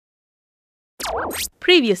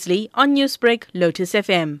Previously on Newsbreak, Lotus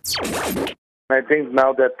FM. I think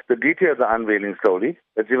now that the details are unveiling slowly,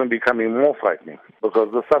 it's even becoming more frightening because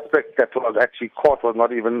the suspect that was actually caught was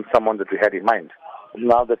not even someone that we had in mind.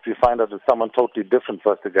 Now that we find out it's someone totally different,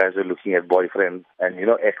 first the guys are looking at boyfriends and,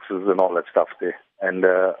 exes and all that stuff there. And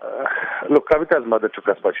look, Kavitha's mother took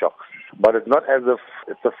us by shock. But it's not as if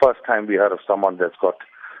it's the first time we heard of someone that's got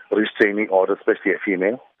restraining order, especially a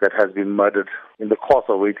female, that has been murdered in the course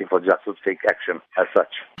of waiting for justice to take action as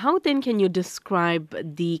such. How then can you describe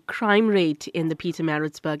the crime rate in the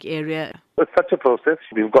Pietermaritzburg area? It's such a process.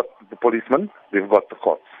 We've got the policemen, we've got the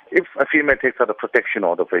courts. If a female takes out a protection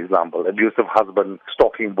order, for example, abusive husband,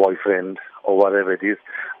 stalking boyfriend, or whatever it is,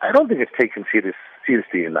 I don't think it's taken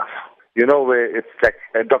seriously enough. Where it's like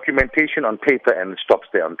a documentation on paper and it stops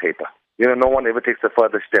there on paper. No one ever takes a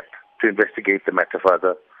further step to investigate the matter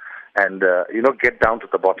further and, get down to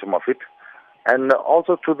the bottom of it. And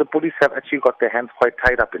also, the police have actually got their hands quite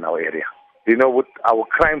tied up in our area. With our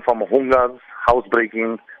crime from hungas,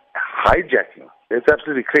 housebreaking, hijacking, it's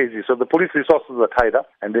absolutely crazy. So the police resources are tied up,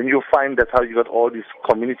 and then you find that's how you got all these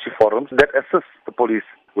community forums that assist the police,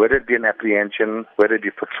 whether it be an apprehension, whether it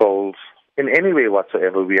be patrols, in any way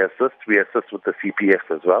whatsoever we assist. We assist with the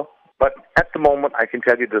CPF as well. But at the moment, I can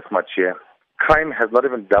tell you this much here. Crime has not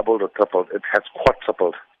even doubled or tripled. It has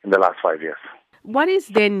quadrupled in the last 5 years. What is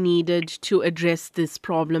then needed to address this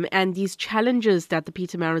problem and these challenges that the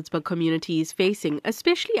Pietermaritzburg community is facing,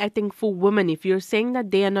 especially, I think, for women? If you're saying that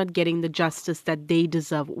they are not getting the justice that they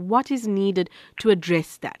deserve, what is needed to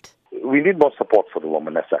address that? We need more support for the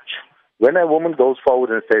woman as such. When a woman goes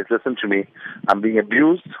forward and says, listen to me, I'm being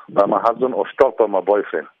abused by my husband or stalked by my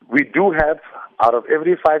boyfriend, we do have, out of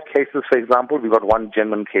every 5 cases, for example, we got one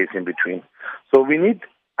genuine case in between. So we need,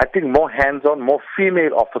 I think, more hands-on, more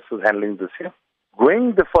female officers handling this here,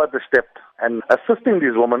 going the further step and assisting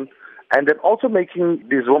these women, and then also making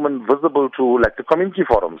these women visible to like the community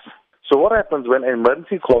forums. So what happens when an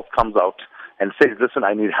emergency call comes out and says, listen,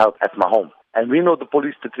 I need help at my home? And we know the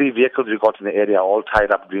police, the 3 vehicles we got in the area are all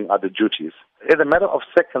tied up doing other duties. In a matter of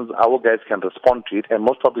seconds, our guys can respond to it and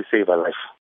most probably save a life.